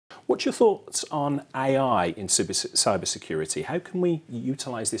What's your thoughts on AI in cybersecurity? How can we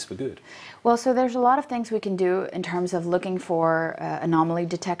utilize this for good? Well, so there's a lot of things we can do in terms of looking for anomaly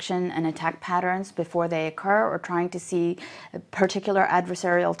detection and attack patterns before they occur, or trying to see particular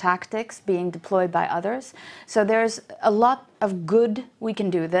adversarial tactics being deployed by others. So there's a lot of good we can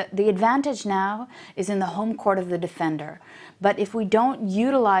do. The advantage now is in the home court of the defender. But if we don't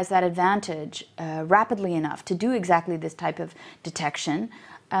utilize that advantage rapidly enough to do exactly this type of detection,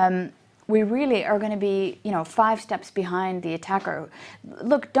 we really are going to be, 5 steps behind the attacker.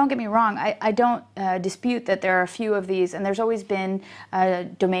 Look, don't get me wrong, I don't dispute that there are a few of these, and there's always been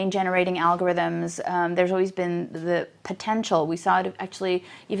domain-generating algorithms. There's always been the potential. We saw it actually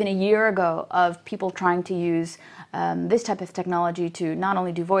even a year ago of people trying to use this type of technology to not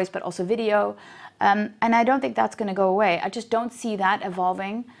only do voice but also video. And I don't think that's going to go away. I just don't see that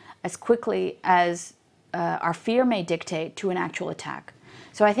evolving as quickly as our fear may dictate to an actual attack.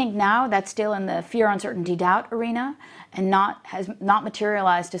 So I think now that's still in the fear, uncertainty, doubt arena, and has not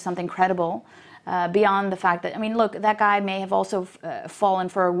materialized to something credible beyond the fact that, look, that guy may have also fallen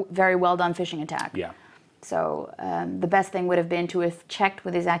for a very well done phishing attack. Yeah. So the best thing would have been to have checked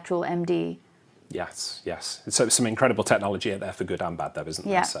with his actual MD. Yes, yes. So some incredible technology out there for good and bad, though, isn't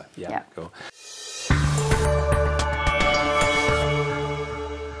there? Yeah. So, yeah. Cool.